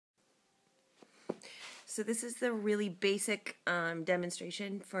So this is the really basic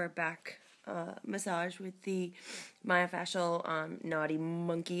demonstration for back massage with the Myofascial Knotty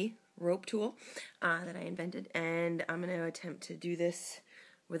Monkey rope tool that I invented, and I'm going to attempt to do this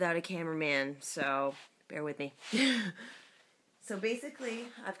without a cameraman, so bear with me. So basically,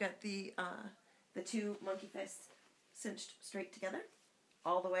 I've got the two monkey fists cinched straight together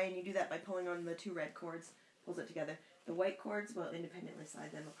all the way, and you do that by pulling on the two red cords, pulls it together. The white cords will independently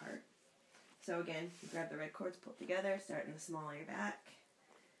slide them apart. So again, you grab the red cords, pull it together, start in the small of your back.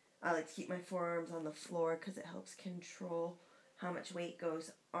 I like to keep my forearms on the floor because it helps control how much weight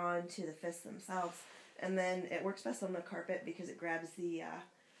goes onto the fists themselves. And then it works best on the carpet because it grabs the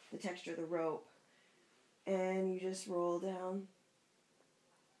texture of the rope. And you just roll down.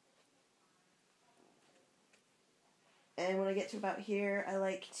 And when I get to about here, I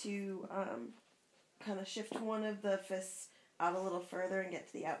like to kind of shift one of the fists out a little further and get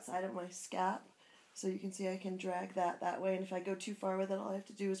to the outside of my scap. So you can see I can drag that way, and if I go too far with it, all I have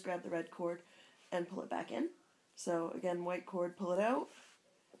to do is grab the red cord and pull it back in. So again, white cord, pull it out,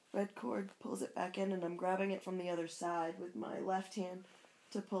 red cord pulls it back in, and I'm grabbing it from the other side with my left hand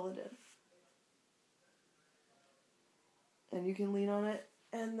to pull it in. And you can lean on it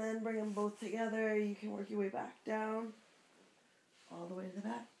and then bring them both together. You can work your way back down all the way to the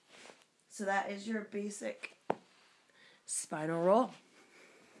back. So that is your basic spinal roll.